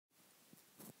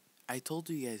I told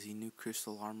you guys the new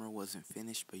crystal armor wasn't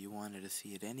finished, but you wanted to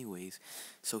see it anyways,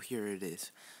 so here it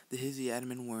is. This is the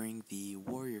admin wearing the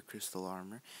warrior crystal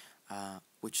armor,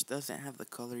 which doesn't have the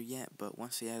color yet, but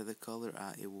once they add the color,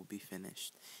 it will be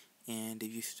finished. And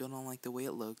if you still don't like the way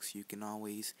it looks, you can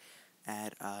always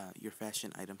add your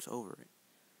fashion items over it.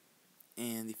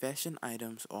 And the fashion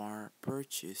items are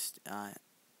purchased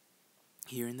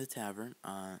here in the tavern,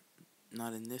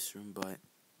 not in this room, but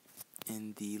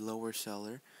in the lower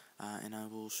cellar, and I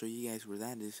will show you guys where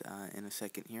that is in a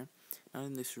second here. Not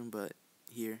in this room, but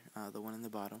here, the one in the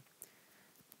bottom.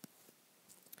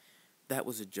 That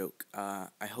was a joke.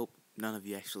 I hope none of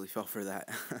you actually fell for that.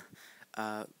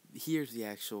 Here's the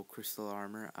actual crystal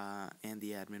armor and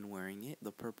the admin wearing it,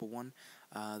 the purple one.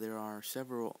 There are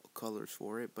several colors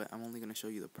for it, but I'm only going to show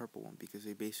you the purple one because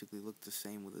they basically look the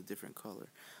same with a different color.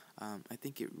 I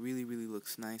think it really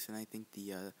looks nice, and I think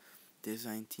the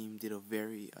design team did a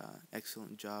very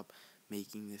excellent job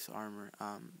making this armor.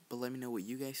 But let me know what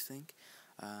you guys think,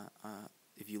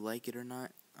 if you like it or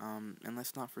not. And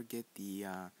let's not forget the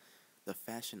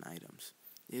fashion items.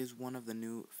 It is one of the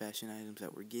new fashion items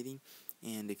that we're getting,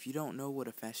 and if you don't know what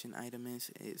a fashion item is,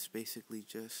 it's basically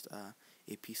just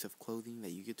a piece of clothing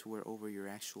that you get to wear over your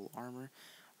actual armor.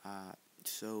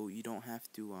 So you don't have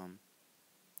to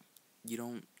you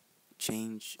don't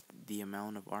change the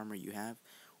amount of armor you have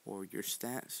or your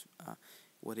stats.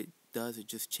 What it does, it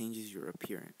just changes your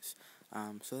appearance.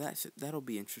 So that'll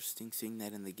be interesting seeing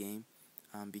that in the game,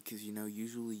 because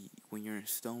usually when you're in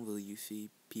Stoneville, you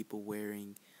see people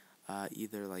wearing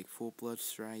either like full blood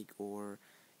strike or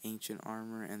ancient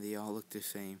armor, and they all look the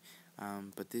same.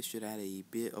 But this should add a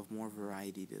bit of more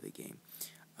variety to the game.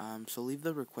 So leave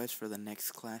the request for the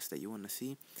next class that you want to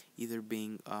see, either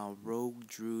being Rogue,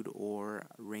 Druid, or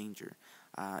Ranger.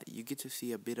 You get to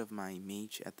see a bit of my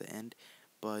mage at the end,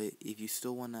 but if you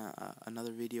still want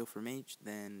another video for mage,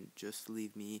 then just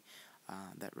leave me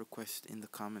that request in the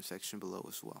comment section below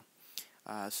as well.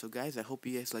 So guys, I hope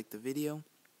you guys liked the video,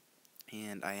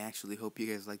 and I actually hope you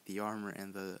guys like the armor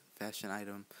and the fashion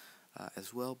item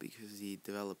as well, because the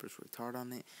developers worked hard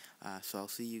on it. So I'll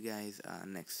see you guys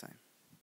next time.